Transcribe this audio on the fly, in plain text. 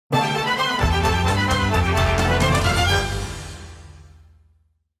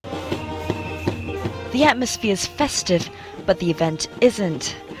The atmosphere is festive, but the event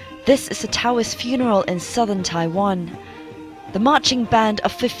isn't. This is a Taoist funeral in southern Taiwan. The marching band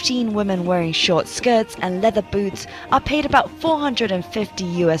of 15 women wearing short skirts and leather boots are paid about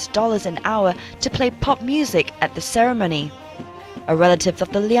 $450 an hour to play pop music at the ceremony. A relative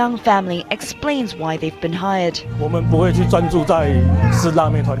of the Liang family explains why they've been hired. We're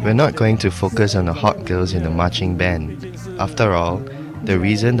not going to focus on the hot girls in the marching band. After all, the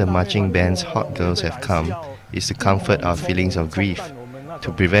reason the marching band's hot girls have come is to comfort our feelings of grief,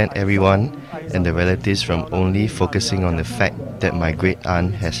 to prevent everyone and the relatives from only focusing on the fact that my great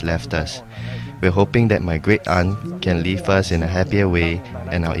aunt has left us. We're hoping that my great aunt can leave us in a happier way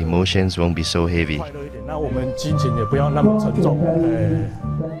and our emotions won't be so heavy.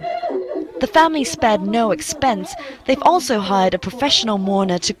 The family spared no expense. They've also hired a professional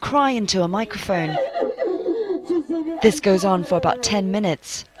mourner to cry into a microphone. This goes on for about 10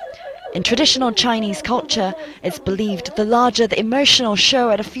 minutes. In traditional Chinese culture, it's believed the larger the emotional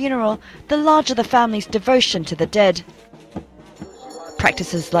show at a funeral, the larger the family's devotion to the dead.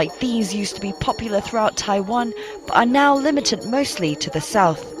 Practices like these used to be popular throughout Taiwan, but are now limited mostly to the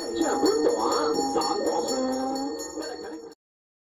south.